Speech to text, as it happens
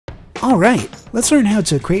Alright, let's learn how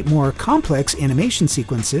to create more complex animation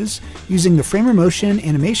sequences using the Framer Motion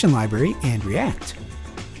animation library and React.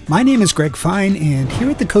 My name is Gregg Fine, and here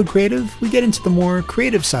at the Code Creative, we get into the more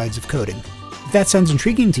creative sides of coding. If that sounds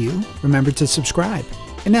intriguing to you, remember to subscribe.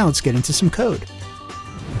 And now let's get into some code.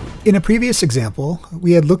 In a previous example,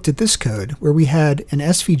 we had looked at this code where we had an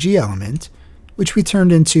SVG element, which we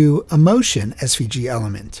turned into a motion SVG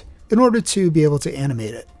element in order to be able to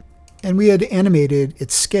animate it. And we had animated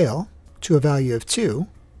its scale to a value of 2,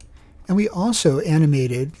 and we also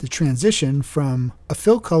animated the transition from a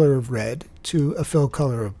fill color of red to a fill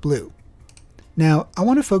color of blue. Now, I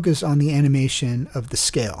want to focus on the animation of the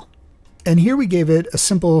scale. And here we gave it a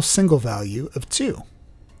simple single value of 2.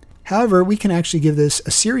 However, we can actually give this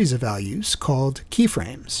a series of values called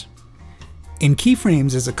keyframes. And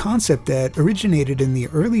keyframes is a concept that originated in the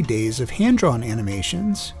early days of hand-drawn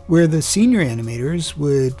animations, where the senior animators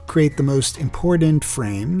would create the most important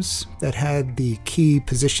frames that had the key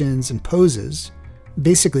positions and poses.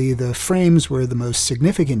 Basically, the frames where the most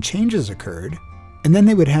significant changes occurred, and then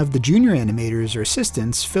they would have the junior animators or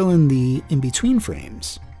assistants fill in the in-between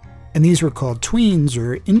frames. And these were called tweens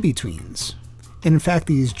or in-betweens. And in fact,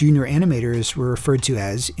 these junior animators were referred to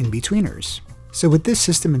as in-betweeners. So with this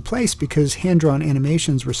system in place, because hand-drawn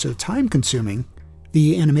animations were so time-consuming,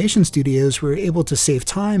 the animation studios were able to save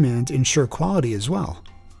time and ensure quality as well.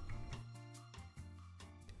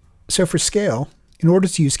 So for scale, in order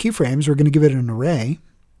to use keyframes, we're going to give it an array,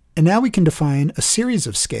 and now we can define a series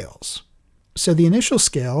of scales. So the initial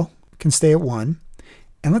scale can stay at 1,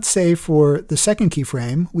 and let's say for the second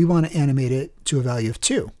keyframe, we want to animate it to a value of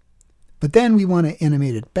 2. But then we want to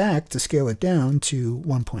animate it back to scale it down to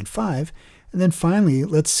 1.5, and then finally,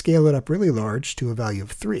 let's scale it up really large to a value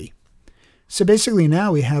of 3. So basically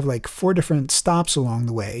now we have like 4 different stops along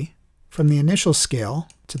the way, from the initial scale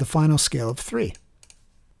to the final scale of 3.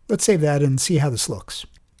 Let's save that and see how this looks.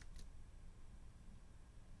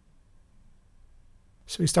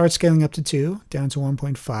 So we start scaling up to 2, down to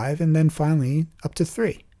 1.5, and then finally up to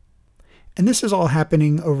 3. And this is all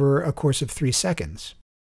happening over a course of 3 seconds.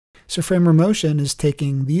 So Framer Motion is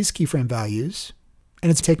taking these keyframe values, and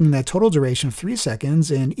it's taking that total duration of 3 seconds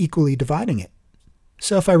and equally dividing it.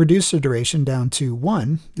 So if I reduce the duration down to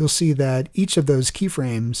 1, you'll see that each of those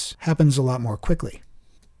keyframes happens a lot more quickly.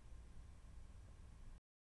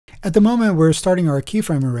 At the moment, we're starting our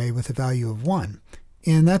keyframe array with a value of 1,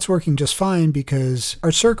 and that's working just fine because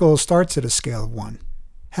our circle starts at a scale of 1.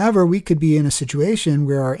 However, we could be in a situation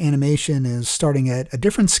where our animation is starting at a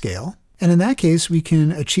different scale, and in that case, we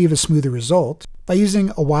can achieve a smoother result by using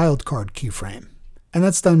a wildcard keyframe. And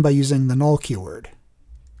that's done by using the null keyword.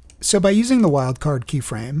 So by using the wildcard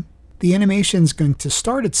keyframe, the animation is going to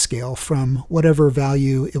start its scale from whatever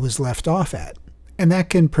value it was left off at. And that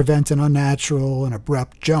can prevent an unnatural and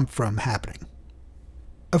abrupt jump from happening.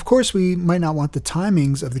 Of course, we might not want the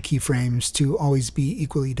timings of the keyframes to always be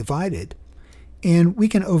equally divided. And we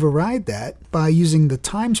can override that by using the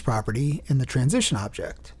times property in the transition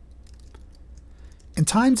object. And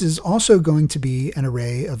times is also going to be an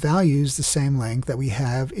array of values the same length that we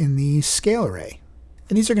have in the scale array.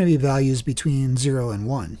 And these are going to be values between 0 and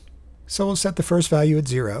 1. So we'll set the first value at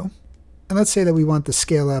 0. And let's say that we want the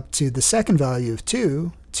scale up to the second value of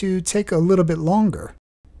 2 to take a little bit longer.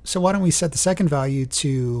 So why don't we set the second value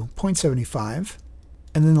to 0.75,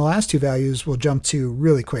 and then the last 2 values we'll jump to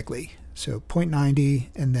really quickly. So 0.90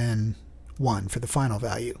 and then 1 for the final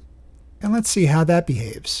value. And let's see how that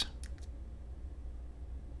behaves.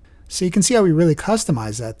 So you can see how we really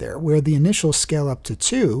customized that there, where the initial scale up to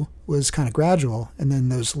 2 was kind of gradual, and then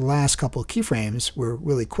those last couple of keyframes were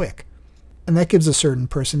really quick. And that gives a certain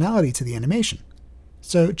personality to the animation.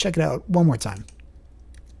 So check it out one more time.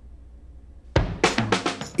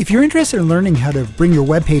 If you're interested in learning how to bring your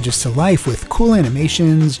web pages to life with cool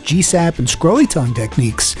animations, GSAP, and scrollytelling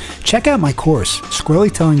techniques, check out my course,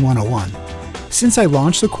 Scrollytelling 101. Since I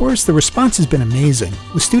launched the course, the response has been amazing,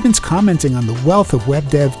 with students commenting on the wealth of web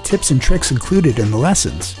dev tips and tricks included in the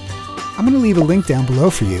lessons. I'm going to leave a link down below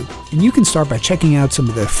for you, and you can start by checking out some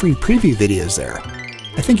of the free preview videos there.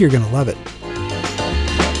 I think you're going to love it.